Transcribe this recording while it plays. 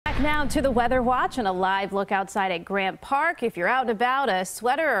Now to the Weather Watch and a live look outside at Grant Park. If you're out and about, a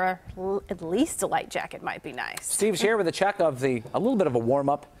sweater or at least a light jacket might be nice. Steve's here with a check of a little bit of a warm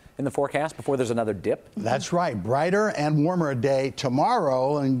up in the forecast before there's another dip. That's right. Brighter and warmer day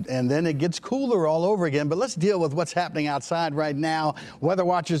tomorrow, and then it gets cooler all over again. But let's deal with what's happening outside right now. Weather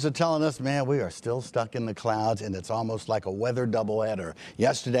watchers are telling us, man, we are still stuck in the clouds, and it's almost like a weather doubleheader.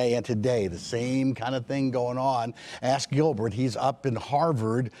 Yesterday and today, the same kind of thing going on. Ask Gilbert. He's up in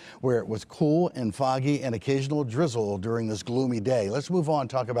Harvard, where it was cool and foggy and occasional drizzle during this gloomy day. Let's move on and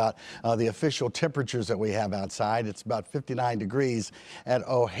talk about the official temperatures that we have outside. It's about 59 degrees at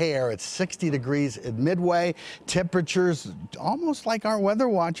O'Hare. It's 60 degrees at Midway. Temperatures almost like our weather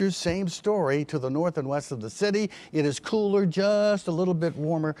watchers. Same story to the north and west of the city. It is cooler, just a little bit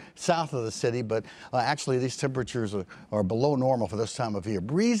warmer south of the city, but actually these temperatures are below normal for this time of year.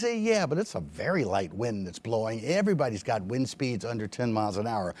 Breezy, yeah, but it's a very light wind that's blowing. Everybody's got wind speeds under 10 miles an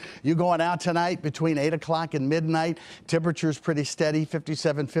hour. You going out tonight between 8 o'clock and midnight, temperatures pretty steady,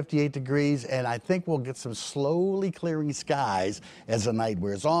 57, 58 degrees, and I think we'll get some slowly clearing skies as the night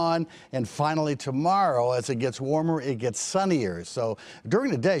wears on. And finally tomorrow, as it gets warmer, it gets sunnier. So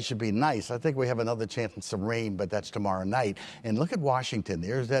during the day should be nice. I think we have another chance of some rain, but that's tomorrow night. And look at Washington.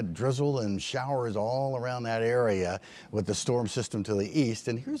 There's that drizzle and showers all around that area with the storm system to the east.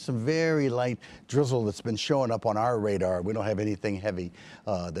 And here's some very light drizzle that's been showing up on our radar. We don't have anything heavy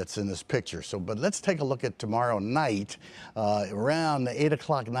that's in this picture. So, but let's take a look at tomorrow night. Around 8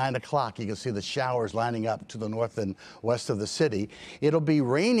 o'clock, 9 o'clock, you can see the showers lining up to the north and west of the city. It'll be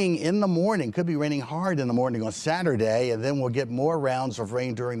raining in the morning, could be raining hard in the morning on Saturday, and then we'll get more rounds of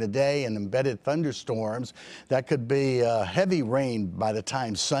rain during the day and embedded thunderstorms. That could be heavy rain by the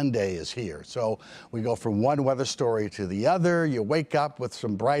time Sunday is here. So we go from one weather story to the other. You wake up with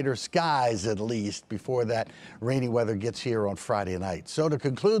some brighter skies at least before that rainy weather gets here on Friday night. So to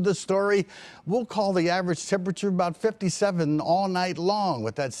conclude the story, we'll call the average temperature about 57 all night long,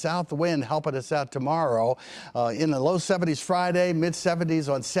 with that south wind helping us out tomorrow. In the low 70s Friday, mid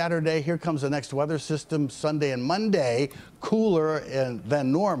 70s on Saturday. Here comes the next weather system Sunday and Monday, cooler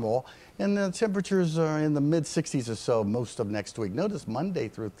than normal. And the temperatures are in the mid 60s or so most of next week. Notice Monday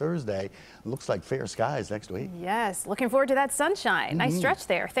through Thursday, looks like fair skies next week. Yes, looking forward to that sunshine. Nice stretch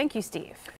there. Thank you, Steve.